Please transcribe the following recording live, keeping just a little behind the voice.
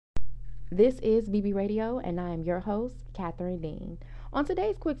This is BB Radio, and I am your host, Catherine Dean. On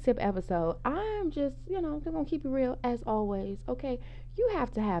today's quick tip episode, I'm just, gonna keep it real as always. Okay, you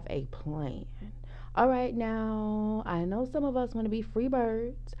have to have a plan. All right, now I know some of us want to be free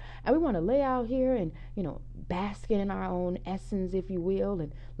birds, and we want to lay out here and basking in our own essence, if you will,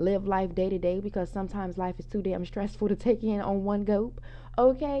 and live life day to day because sometimes life is too damn stressful to take in on one gulp.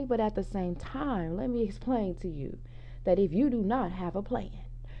 Okay, but at the same time, let me explain to you that if you do not have a plan,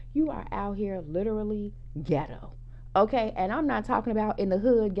 you are out here literally ghetto. Okay, and I'm not talking about in the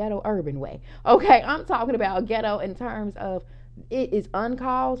hood ghetto urban way. Okay, I'm talking about ghetto in terms of it is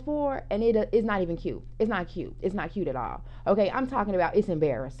uncalled for and it is not even cute. It's not cute. It's not cute at all. Okay, I'm talking about it's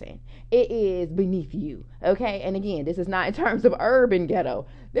embarrassing. It is beneath you. Okay, and again, this is not in terms of urban ghetto.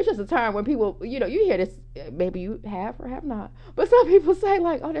 There's just a term when people, you hear this, maybe you have or have not, but some people say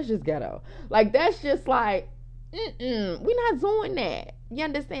like, oh, that's just ghetto. Like, that's just like, we're not doing that. You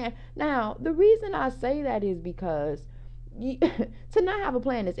understand? Now, the reason I say that is because to not have a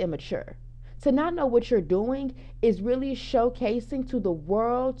plan is immature. To not know what you're doing is really showcasing to the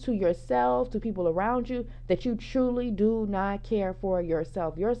world, to yourself, to people around you, that you truly do not care for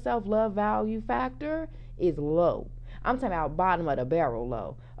yourself. Your self-love value factor is low. I'm talking about bottom of the barrel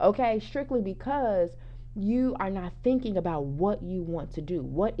low. Okay? Strictly because you are not thinking about what you want to do.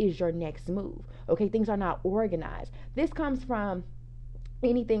 What is your next move? Okay? Things are not organized. This comes from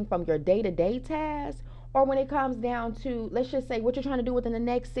anything from your day-to-day tasks, or when it comes down to, let's just say, what you're trying to do within the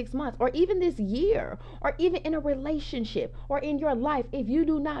next 6 months, or even this year, or even in a relationship, or in your life. If you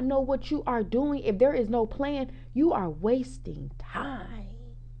do not know what you are doing, if there is no plan, you are wasting time.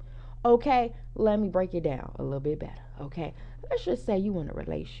 Okay, let me break it down a little bit better. Okay, let's just say you in a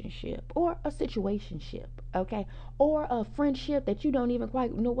relationship or a situationship, okay, or a friendship that you don't even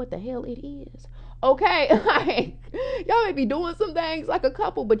quite know what the hell it is. Okay, like, y'all may be doing some things like a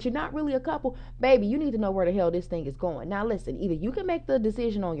couple, but you're not really a couple. Baby, you need to know where the hell this thing is going. Now listen, either you can make the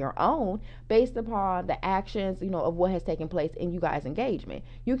decision on your own based upon the actions, of what has taken place in you guys' engagement.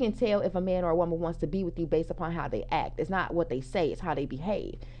 You can tell if a man or a woman wants to be with you based upon how they act. It's not what they say, it's how they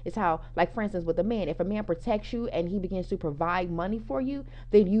behave. It's how, like for instance, with a man, if a man protects you and he begins to provide money for you,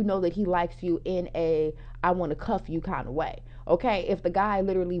 then you know that he likes you in a I want to cuff you kind of way. Okay, if the guy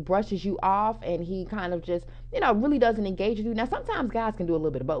literally brushes you off and he kind of just, really doesn't engage with you. Now, sometimes guys can do a little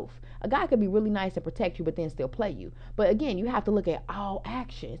bit of both. A guy could be really nice and protect you, but then still play you. But again, you have to look at all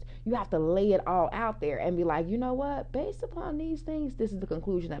actions. You have to lay it all out there and be like, you know what? Based upon these things, this is the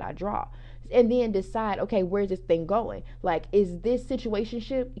conclusion that I draw. And then decide, okay, where's this thing going? Like, is this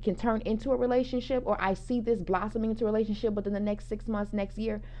situationship can turn into a relationship, or I see this blossoming into a relationship within the next 6 months, next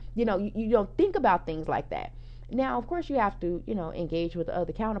year? You don't think about things like that. Now, of course, you have to, engage with the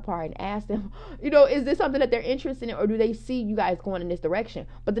other counterpart and ask them, is this something that they're interested in, or do they see you guys going in this direction?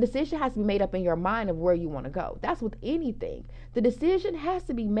 But the decision has to be made up in your mind of where you want to go. That's with anything. The decision has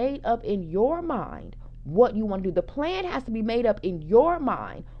to be made up in your mind what you want to do. The plan has to be made up in your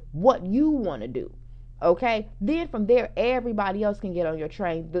mind what you want to do. Okay, then from there, everybody else can get on your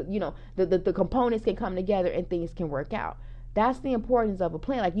train. The components can come together and things can work out. That's the importance of a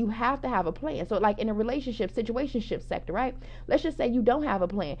plan. Like, you have to have a plan. So like in a relationship, situationship sector, right? Let's just say you don't have a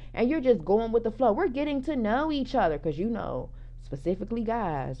plan and you're just going with the flow. We're getting to know each other because specifically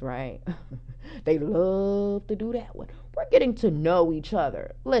guys, right? They love to do that one. We're getting to know each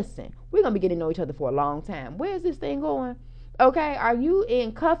other. Listen, we're going to be getting to know each other for a long time. Where's this thing going? Okay, are you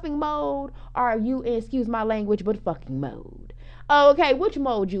in cuffing mode? Or are you in, excuse my language, but fucking mode? Okay, which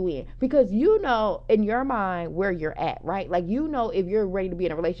mode you in? Because in your mind where you're at, right? Like, if you're ready to be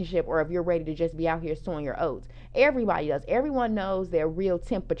in a relationship or if you're ready to just be out here sowing your oats. Everybody does. Everyone knows their real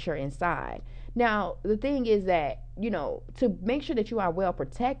temperature inside. Now, the thing is that, to make sure that you are well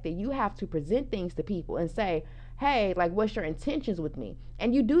protected, you have to present things to people and say, hey, like, what's your intentions with me?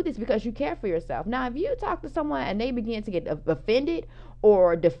 And you do this because you care for yourself. Now, if you talk to someone and they begin to get offended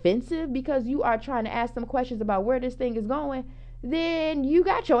or defensive because you are trying to ask them questions about where this thing is going, then you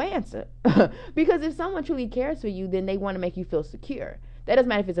got your answer. Because if someone truly cares for you, then they want to make you feel secure. That doesn't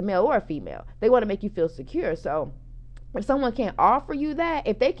matter if it's a male or a female. They want to make you feel secure. So if someone can't offer you that,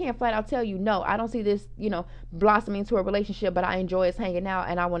 if they can't flat out tell you, no, I don't see this, blossoming into a relationship, but I enjoy us hanging out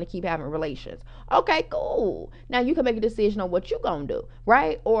and I want to keep having relations. Okay, cool. Now you can make a decision on what you're going to do,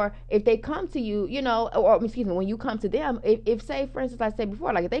 right? Or if they come to you, or excuse me, when you come to them, if say, for instance, like I said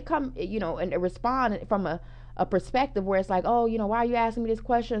before, like if they come, and respond from a perspective where it's like, oh, why are you asking me these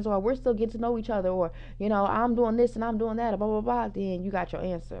questions? Or we're still getting to know each other. Or, I'm doing this and I'm doing that. Blah, blah, blah. Then you got your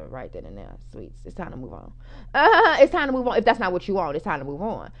answer right then and there. Sweets. It's time to move on. It's time to move on. If that's not what you want, it's time to move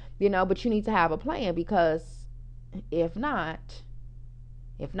on. But you need to have a plan because if not,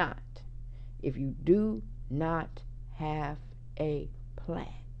 if you do not have a plan,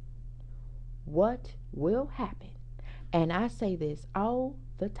 what will happen? And I say this all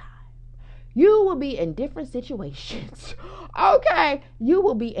the time. You will be in different situations. Okay? You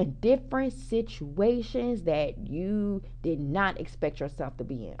will be in different situations that you did not expect yourself to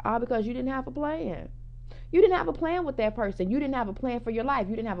be in. All because you didn't have a plan. You didn't have a plan with that person. You didn't have a plan for your life.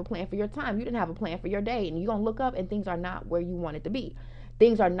 You didn't have a plan for your time. You didn't have a plan for your day. And you're going to look up and things are not where you want it to be.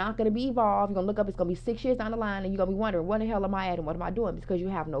 Things are not going to be evolved. You're going to look up, it's going to be 6 years down the line, and you're going to be wondering, what the hell am I at and what am I doing? Because you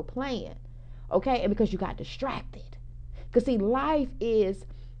have no plan. Okay? And because you got distracted. Because, see, life is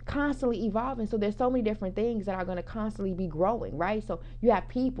constantly evolving. So there's so many different things that are going to constantly be growing, right? So you have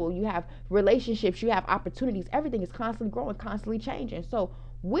people, you have relationships, you have opportunities. Everything is constantly growing, constantly changing. So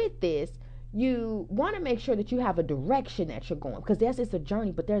with this, you want to make sure that you have a direction that you're going, because yes, it's a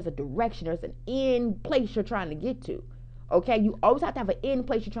journey, but there's a direction, there's an end place you're trying to get to. Okay, you always have to have an end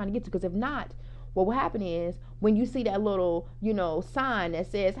place you're trying to get to, because if not, what will happen is when you see that little, sign that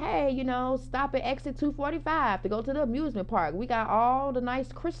says, hey, stop at exit 245 to go to the amusement park. We got all the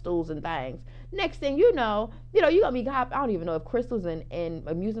nice crystals and things. Next thing you're going to be, I don't even know if crystals and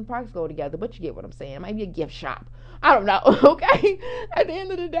amusement parks go together, but you get what I'm saying. It might be a gift shop. I don't know, okay? At the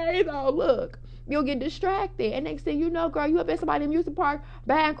end of the day, though, look, you'll get distracted. And next thing you know, girl, you up at somebody's amusement park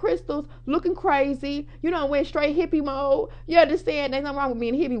buying crystals, looking crazy. You don't went straight hippie mode. You understand? There's nothing wrong with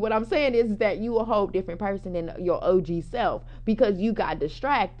being hippie. What I'm saying is that you a whole different person than your OG self because you got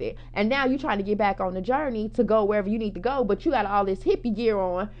distracted. And now you're trying to get back on the journey to go wherever you need to go, but you got all this hippie gear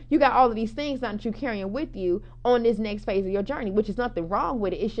on. You got all of these things that you're carrying with you on this next phase of your journey, which is nothing wrong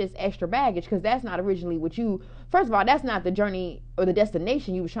with it. It's just extra baggage because that's not originally what you, first of all, that's not the journey or the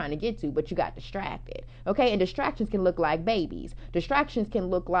destination you was trying to get to, but you got distracted. Okay? And distractions can look like babies. Distractions can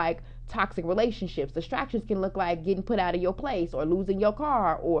look like toxic relationships. Distractions can look like getting put out of your place or losing your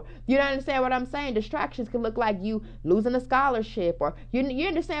car, or you don't understand what I'm saying? Distractions can look like you losing a scholarship, or you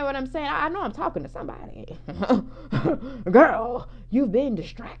understand what I'm saying? I know I'm talking to somebody. Girl, you've been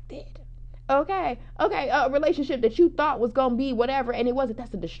distracted. Okay, a relationship that you thought was going to be whatever, and it wasn't.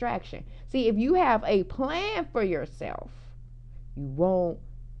 That's a distraction. See, if you have a plan for yourself, you won't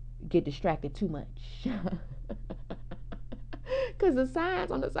get distracted too much. Because the signs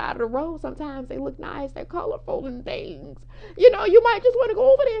on the side of the road, sometimes they look nice, they're colorful and things. You might just want to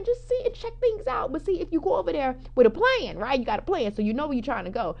go over there and just see and check things out. But see, if you go over there with a plan, right? You got a plan, so you know where you're trying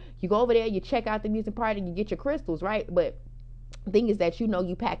to go. You go over there, you check out the music party, and you get your crystals, right? But the thing is that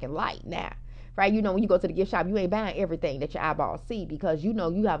you packing light now, right? When you go to the gift shop, you ain't buying everything that your eyeballs see because you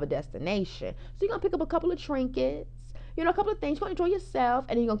have a destination. So you're going to pick up a couple of trinkets, a couple of things. You're going to enjoy yourself,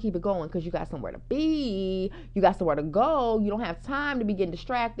 and then you're going to keep it going because you got somewhere to be. You got somewhere to go. You don't have time to be getting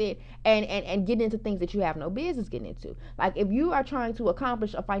distracted and getting into things that you have no business getting into. Like if you are trying to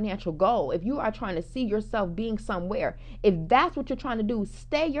accomplish a financial goal, if you are trying to see yourself being somewhere, if that's what you're trying to do,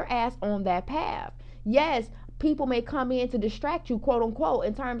 stay your ass on that path. Yes, people may come in to distract you, quote unquote,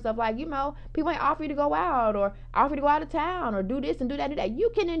 in terms of like, people may offer you to go out or offer you to go out of town or do this and do that, do that.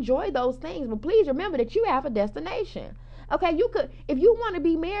 You can enjoy those things, but please remember that you have a destination. Okay, you could, if you want to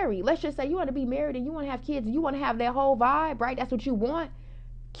be married, let's just say you want to be married and you want to have kids and you want to have that whole vibe, right? That's what you want.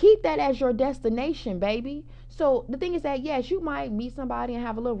 Keep that as your destination, baby. So the thing is that, yes, you might meet somebody and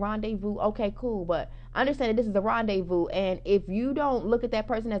have a little rendezvous. Okay, cool. But understand that this is a rendezvous. And if you don't look at that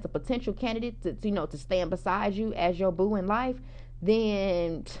person as a potential candidate to stand beside you as your boo in life,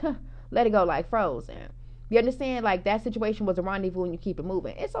 then let it go like Frozen. You understand? Like that situation was a rendezvous and you keep it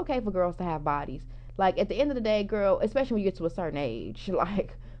moving. It's okay for girls to have bodies. Like at the end of the day, girl, especially when you get to a certain age,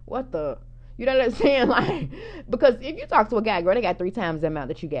 like what the... You know what I'm saying? Like, because if you talk to a guy, girl, they got 3 times the amount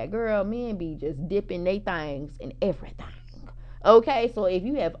that you got. Girl, men be just dipping they things in everything. Okay, so if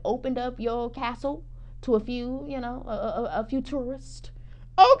you have opened up your castle to a few, a few tourists,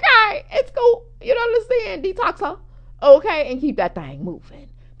 okay, it's cool. You know what I'm saying? Detox her. Okay, and keep that thing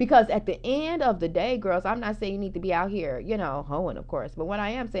moving. Because at the end of the day, girls, I'm not saying you need to be out here, hoeing, of course. But what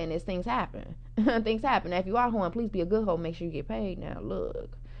I am saying is things happen. Things happen. Now, if you are hoeing, please be a good hoe. Make sure you get paid now.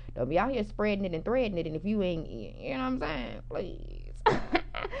 Look. Don't be out here spreading it and threading it. And if you ain't, you know what I'm saying? Please.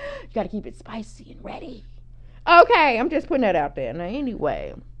 You got to keep it spicy and ready. Okay, I'm just putting that out there. Now,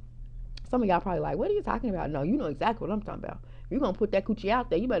 anyway, some of y'all probably like, what are you talking about? No, you know exactly what I'm talking about. If you're going to put that coochie out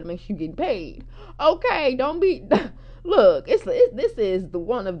there, you better make sure you're getting paid. Okay, don't be... Look, this is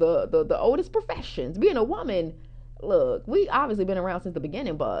one of the oldest professions. Being a woman... Look, we obviously been around since the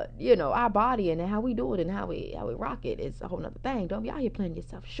beginning, but our body and how we do it and how we rock it is a whole nother thing. Don't be out here playing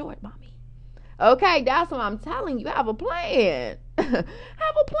yourself short, mommy. Okay, that's what I'm telling you. Have a plan. Have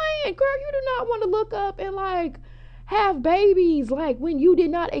a plan, girl. You do not want to look up and like have babies like when you did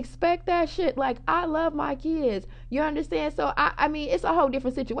not expect that shit. Like, I love my kids. You understand? So I mean, it's a whole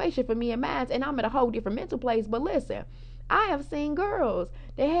different situation for me and mine, and I'm at a whole different mental place. But listen, I have seen girls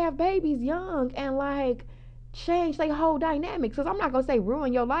that have babies young and like change their whole dynamics. Because I'm not gonna say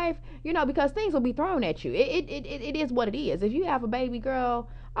ruin your life, because things will be thrown at you. It is what it is. If you have a baby girl,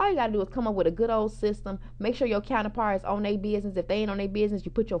 all you gotta do is come up with a good old system. Make sure your counterparts on their business. If they ain't on their business,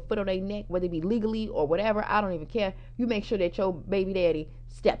 you put your foot on their neck, whether it be legally or whatever. I don't even care. You make sure that your baby daddy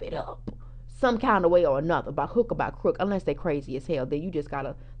step it up some kind of way or another, by hook or by crook. Unless they crazy as hell, then you just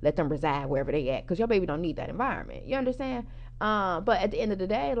gotta let them reside wherever they at, because your baby don't need that environment. You understand? But at the end of the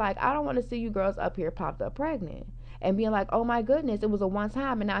day, like, I don't want to see you girls up here popped up pregnant and being like, oh my goodness, it was a one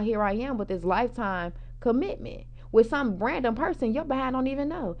time and now here I am with this lifetime commitment with some random person your behind don't even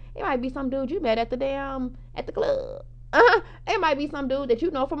know. It might be some dude you met at the club. It might be some dude that you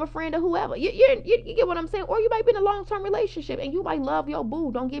know from a friend or whoever. You get what I'm saying? Or you might be in a long-term relationship and you might love your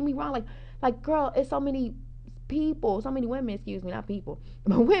boo. Don't get me wrong. Like girl, it's so many people, so many women, excuse me, not people,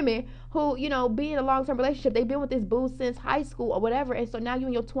 but women who, be in a long-term relationship. They've been with this boo since high school or whatever. And so now you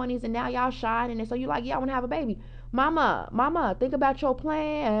in your 20s and now y'all shining. And so you like, yeah, I want to have a baby. Mama, think about your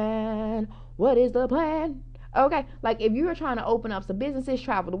plan. What is the plan? Okay, like if you're trying to open up some businesses,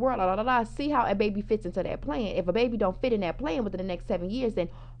 travel the world, see how a baby fits into that plan. If a baby don't fit in that plan within the next 7 years, then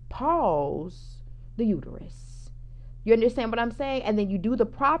pause the uterus. You understand what I'm saying? And then you do the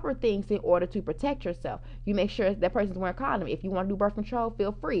proper things in order to protect yourself. You make sure that person's wearing a condom. If you want to do birth control,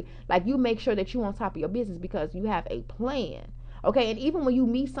 feel free. Like, you make sure that you on top of your business because you have a plan. Okay, and even when you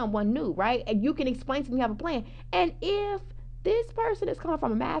meet someone new, right, and you can explain to them you have a plan. And if this person is coming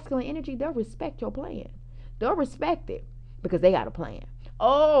from a masculine energy, they'll respect your plan. They'll respect it because they got a plan.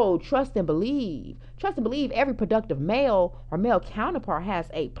 Oh, trust and believe. Trust and believe every productive male or male counterpart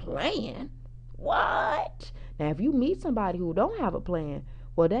has a plan. What? Now, if you meet somebody who don't have a plan,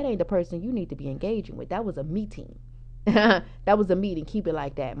 well, that ain't the person you need to be engaging with. That was a meeting. That was a meeting. Keep it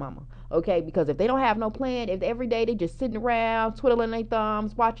like that, mama. Okay? Because if they don't have no plan, if every day they just sitting around, twiddling their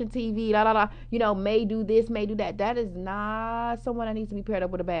thumbs, watching TV, may do this, may do that, that is not someone that needs to be paired up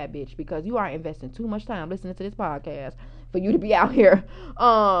with a bad bitch, because you are investing too much time listening to this podcast for you to be out here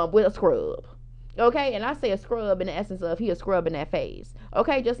with a scrub. Okay? And I say a scrub in the essence of he a scrub in that phase.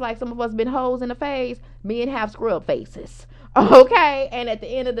 Okay? Just like some of us been hoes in the phase, men have scrub faces. Okay? And at the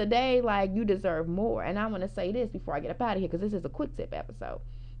end of the day, like, you deserve more. And I want to say this before I get up out of here, because this is a quick tip episode.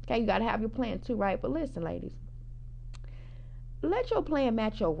 Okay? You got to have your plan too, right? But listen, ladies, let your plan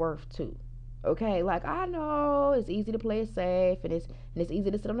match your worth too. Okay? Like, I know it's easy to play it safe, and it's easy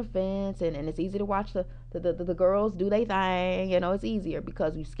to sit on the fence, and it's easy to watch the girls do their thing. It's easier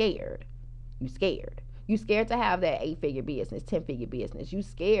because you scared. You scared. You scared to have that 8-figure business, 10-figure business. You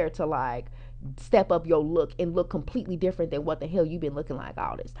scared to, like, step up your look and look completely different than what the hell you've been looking like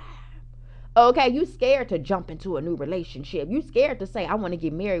all this time. Okay, you scared to jump into a new relationship. You scared to say, I want to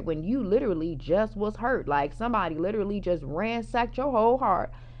get married, when you literally just was hurt. Like, somebody literally just ransacked your whole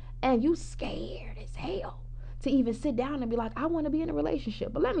heart, and you scared as hell to even sit down and be like, I want to be in a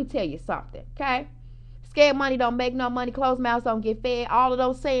relationship. But let me tell you something, okay? Scared money don't make no money. Closed mouths don't get fed. All of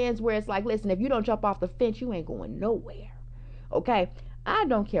those sayings where it's like, listen, if you don't jump off the fence, you ain't going nowhere. Okay? I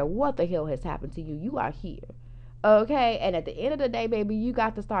don't care what the hell has happened to you. You are here. Okay? And at the end of the day, baby, you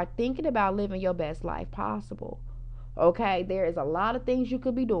got to start thinking about living your best life possible. Okay? There is a lot of things you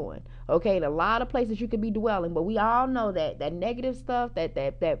could be doing. Okay? And a lot of places you could be dwelling. But we all know that negative stuff,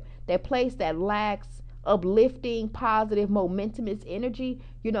 that place that lacks uplifting, positive, momentumous energy,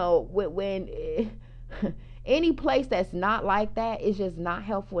 when any place that's not like that is just not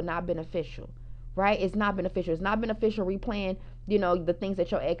helpful and not beneficial, right? It's not beneficial. It's not beneficial replaying, the things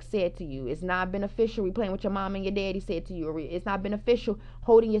that your ex said to you. It's not beneficial replaying what your mom and your daddy said to you. It's not beneficial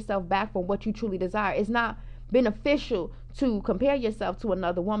holding yourself back from what you truly desire. It's not beneficial to compare yourself to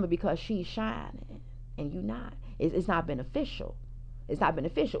another woman because she's shining and you not. It's not beneficial. It's not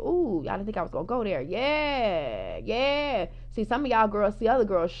beneficial. Ooh, y'all didn't think I was going to go there. Yeah. See, some of y'all girls see other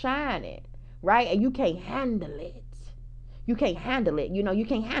girls shining, right? And you can't handle it. You can't handle it. You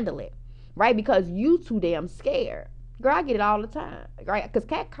can't handle it, right? Because you too damn scared. Girl, I get it all the time, right? Because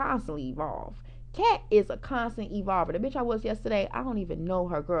Cat constantly evolve. Cat is a constant evolver. The bitch I was yesterday, I don't even know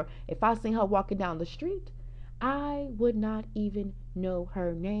her, girl. If I seen her walking down the street, I would not even know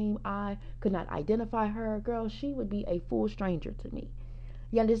her name. I could not identify her. Girl, she would be a full stranger to me.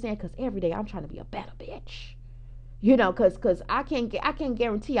 You understand? Because every day I'm trying to be a better bitch. Because I can't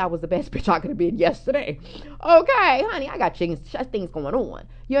guarantee I was the best bitch I could have been yesterday. Okay, honey, I got things going on.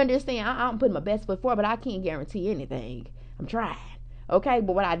 You understand? I'm putting my best foot forward, but I can't guarantee anything. I'm trying. Okay,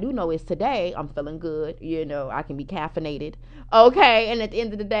 but what I do know is today I'm feeling good. I can be caffeinated. Okay, and at the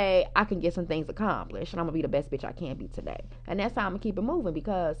end of the day, I can get some things accomplished, and I'm gonna be the best bitch I can be today. And that's how I'm gonna keep it moving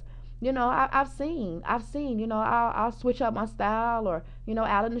because I've seen, I'll switch up my style or,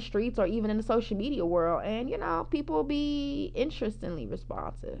 out in the streets or even in the social media world. And, people be interestingly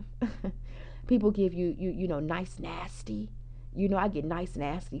responsive. People give you nice, nasty. I get nice,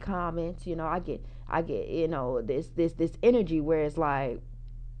 nasty comments. I get, this energy where it's like,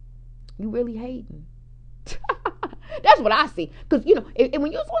 you really hating. That's what I see. Because,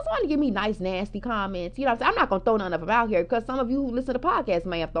 when you want someone to give me nice, nasty comments, I'm not going to throw none of them out here because some of you who listen to podcasts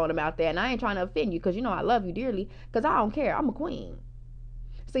may have thrown them out there. And I ain't trying to offend you because, I love you dearly because I don't care. I'm a queen.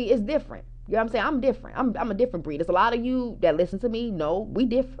 See, it's different. You know what I'm saying? I'm different. I'm a different breed. There's a lot of you that listen to me. No, we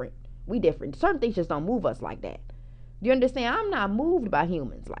different. We different. Certain things just don't move us like that. Do you understand? I'm not moved by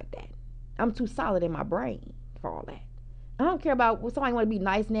humans like that. I'm too solid in my brain for all that. I don't care about what somebody want to be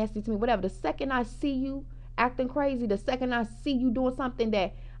nice, nasty to me, whatever. The second I see you acting crazy, the second I see you doing something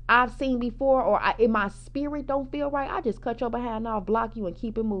that I've seen before or in my spirit don't feel right, I just cut your behind off, block you, and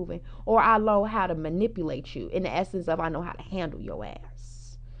keep it moving. Or I know how to manipulate you in the essence of I know how to handle your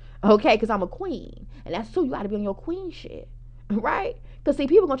ass. Okay, because I'm a queen. And that's true. You got to be on your queen shit. Right? Because, see,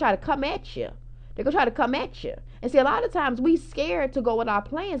 people going to try to come at you. They're going to try to come at you. And see, a lot of times we scared to go with our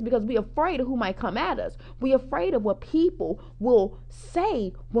plans because we're afraid of who might come at us. We're afraid of what people will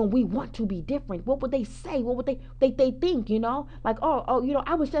say when we want to be different. What would they say? What would they think, Like, oh,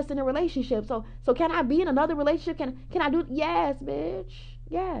 I was just in a relationship. So can I be in another relationship? Can I do? Yes, bitch.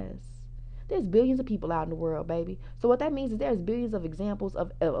 Yes. There's billions of people out in the world, baby. So what that means is there's billions of examples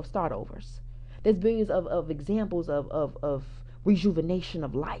of startovers. There's billions of examples of rejuvenation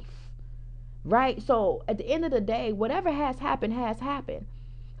of life. Right? So at the end of the day, whatever has happened has happened.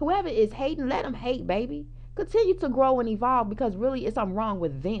 Whoever is hating, let them hate, baby. Continue to grow and evolve because really it's something wrong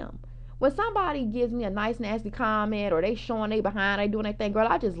with them. When somebody gives me a nice, nasty comment or they showing they behind, they doing their thing, girl,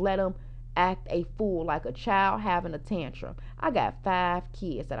 I just let them act a fool like a child having a tantrum. I got 5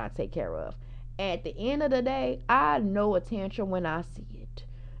 kids that I take care of. At the end of the day, I know a tantrum when I see it.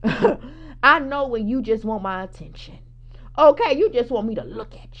 I know when you just want my attention. Okay, you just want me to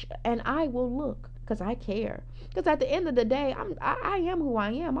look at you, and I will look because I care. Because at the end of the day, I am who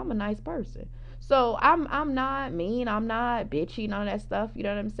I am. I'm a nice person, so I'm not mean. I'm not bitchy. None of that stuff. You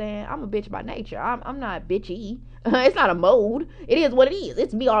know what I'm saying? I'm a bitch by nature. I'm not bitchy. It's not a mode. It is what it is.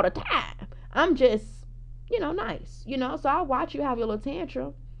 It's me all the time. I'm just nice. So I'll watch you have your little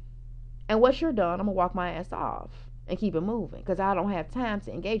tantrum, and once you're done, I'm gonna walk my ass off and keep it moving because I don't have time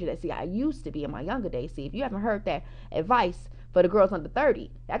to engage with that. See, I used to be in my younger days. See, if you haven't heard that advice for the girls under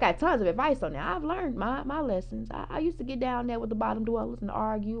 30, I got tons of advice on that. I've learned my lessons. I used to get down there with the bottom dwellers and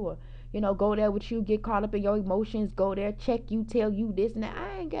argue or, go there with you, get caught up in your emotions, go there, check you, tell you this and that.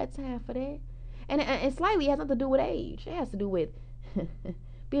 I ain't got time for that. And slightly it has nothing to do with age. It has to do with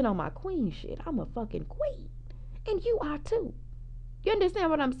being on my queen shit. I'm a fucking queen. And you are too. You understand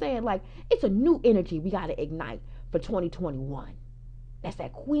what I'm saying? Like, it's a new energy we got to ignite for 2021. That's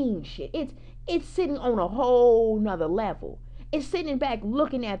that queen shit. It's sitting on a whole nother level. It's sitting back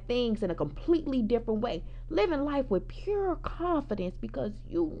looking at things in a completely different way. Living life with pure confidence because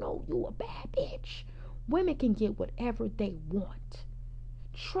you know you a bad bitch. Women can get whatever they want.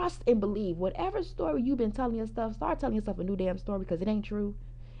 Trust and believe. Whatever story you've been telling yourself, start telling yourself a new damn story because it ain't true.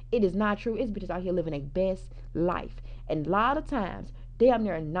 It is not true. It's bitches out here living a best life. And a lot of times, damn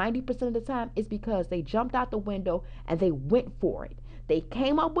near 90% of the time, it's because they jumped out the window and they went for it. They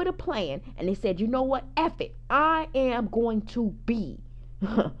came up with a plan and they said, you know what? F it. I am going to be.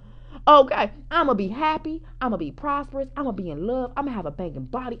 Okay. I'm going to be happy. I'm going to be prosperous. I'm going to be in love. I'm going to have a banging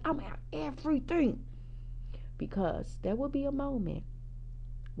body. I'm going to have everything. Because there will be a moment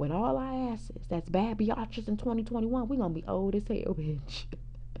when all our asses, that's bad biatches in 2021, we're going to be old as hell, bitch.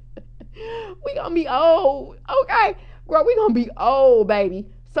 We gonna be old, okay, girl. We gonna be old, baby.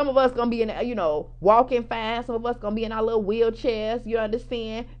 Some of us gonna be in, walking fast. Some of us gonna be in our little wheelchairs. You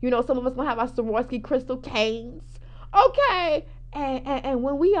understand? Some of us gonna have our Swarovski crystal canes, okay. And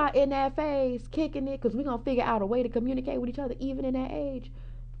when we are in that phase, kicking it, because we gonna figure out a way to communicate with each other, even in that age.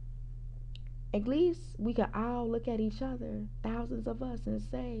 At least we can all look at each other, thousands of us, and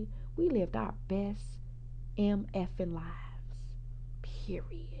say we lived our best MFing lives.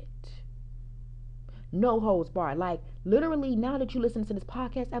 Period. No holds barred. Like, literally, now that you listen to this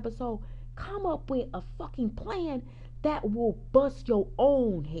podcast episode, come up with a fucking plan that will bust your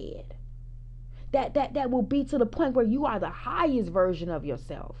own head. That will be to the point where you are the highest version of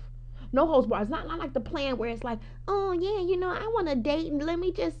yourself. No holds barred. It's not like the plan where it's like, oh yeah, I want to date and let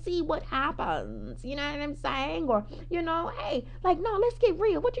me just see what happens. You know what I'm saying? Or, hey, like, no, let's get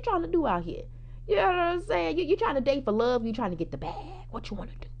real. What you trying to do out here? You know what I'm saying? You trying to date for love? You trying to get the bag? What you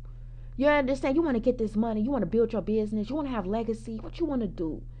want to do? You understand? You want to get this money. You want to build your business. You want to have legacy. What you want to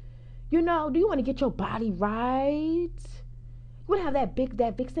do? Do you want to get your body right? You want to have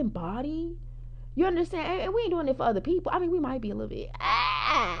that vixen body? You understand? And we ain't doing it for other people. I mean, we might be a little bit,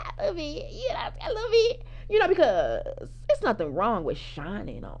 a little bit, a little bit, because it's nothing wrong with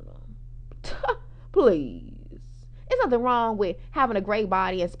shining on them. Please. It's nothing wrong with having a great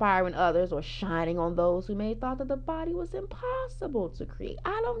body, inspiring others, or shining on those who may have thought that the body was impossible to create.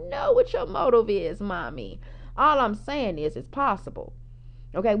 I don't know what your motive is, mommy. All I'm saying is it's possible.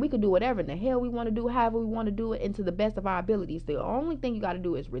 Okay, we can do whatever in the hell we want to do, however we want to do it, and to the best of our abilities. The only thing you got to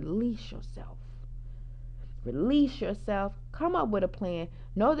do is release yourself. Release yourself. Come up with a plan.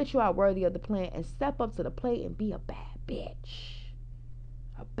 Know that you are worthy of the plan, and step up to the plate and be a bad bitch.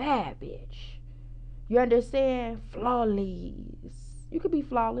 A bad bitch. You understand? Flawless. You could be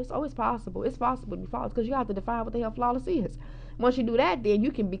flawless. Oh, it's possible. It's possible to be flawless because you have to define what the hell flawless is. Once you do that, then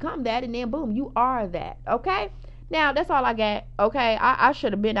you can become that, and then boom, you are that. Okay? Now, that's all I got. Okay? I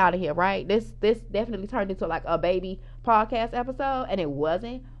should have been out of here, right? This definitely turned into like a baby podcast episode, and it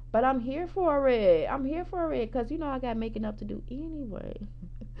wasn't. But I'm here for it. I'm here for it because, I got making up to do anyway.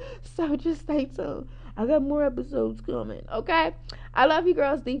 So just stay tuned. I got more episodes coming, okay? I love you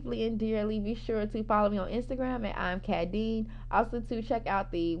girls deeply and dearly. Be sure to follow me on Instagram at I'm Cadine. Also to check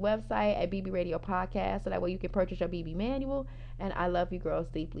out the website at BB Radio Podcast so that way you can purchase your BB manual. And I love you girls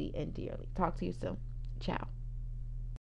deeply and dearly. Talk to you soon. Ciao.